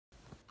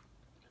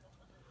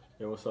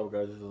Hey, what's up,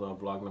 guys? This is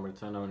vlog number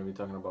 10. I'm going to be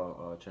talking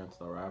about Chance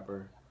the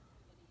Rapper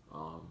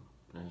um,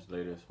 and his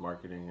latest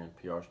marketing and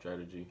PR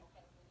strategy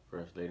for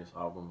his latest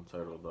album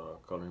titled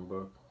Coloring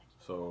Book.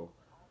 So,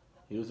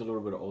 he used a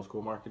little bit of old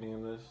school marketing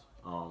in this,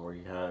 where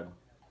he had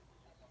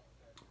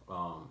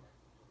um,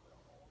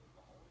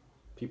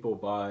 people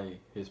buy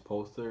his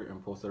poster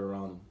and post it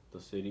around the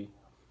city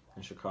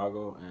in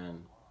Chicago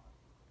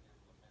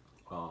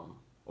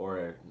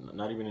or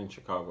not even in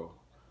Chicago.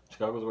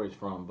 Chicago's where he's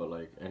from, but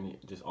like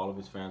just all of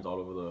his fans all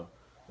over the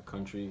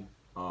country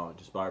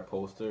just buy a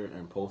poster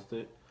and post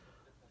it,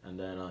 and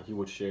then he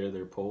would share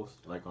their post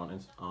like on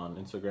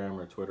Instagram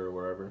or Twitter or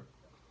wherever.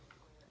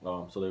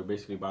 So they would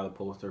basically buy the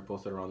poster,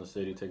 post it around the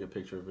city, take a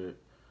picture of it,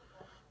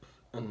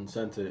 and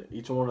send it.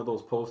 Each one of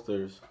those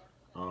posters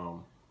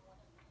um,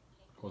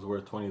 was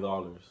worth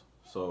 $20,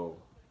 so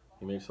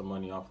he made some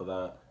money off of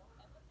that.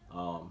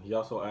 He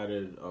also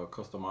added a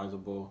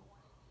customizable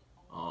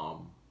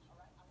um,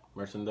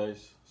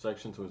 merchandise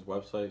section to his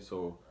website,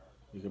 so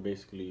you can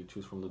basically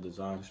choose from the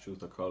designs, choose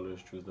the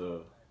colors, choose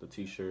the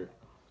t-shirt,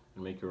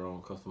 and make your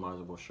own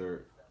customizable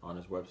shirt on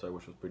his website,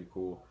 which was pretty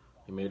cool.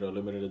 He made a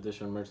limited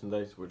edition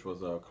merchandise, which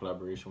was a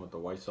collaboration with the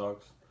White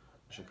Sox,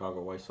 the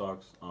Chicago White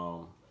Sox.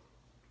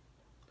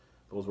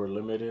 Those were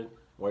limited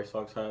White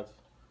Sox hats,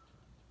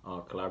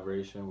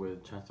 collaboration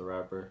with Chance the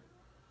Rapper.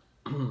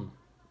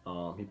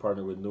 He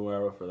partnered with New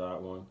Era for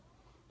that one,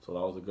 so that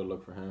was a good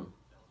look for him.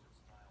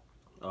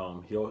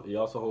 He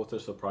also hosted a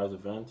surprise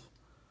event,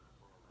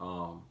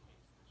 um,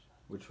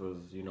 which was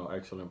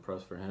excellent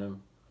press for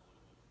him,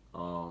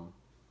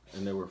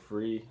 and they were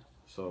free,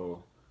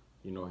 so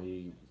he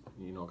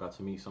got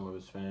to meet some of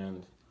his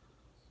fans,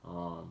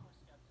 um,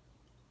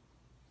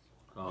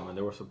 and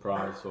they were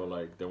surprised, so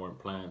like they weren't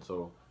planned,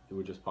 so he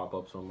would just pop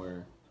up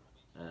somewhere,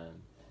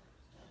 and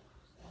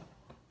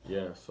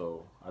yeah,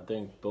 so I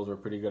think those are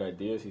pretty good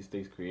ideas. He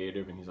stays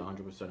creative and he's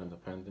 100%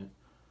 independent,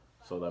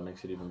 so that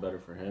makes it even better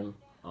for him.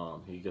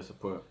 He gets to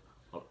put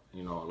a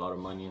lot of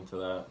money into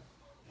that,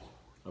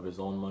 of his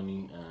own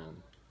money,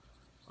 and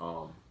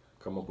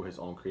come up with his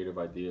own creative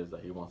ideas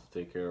that he wants to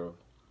take care of.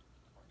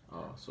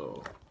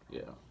 So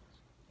yeah.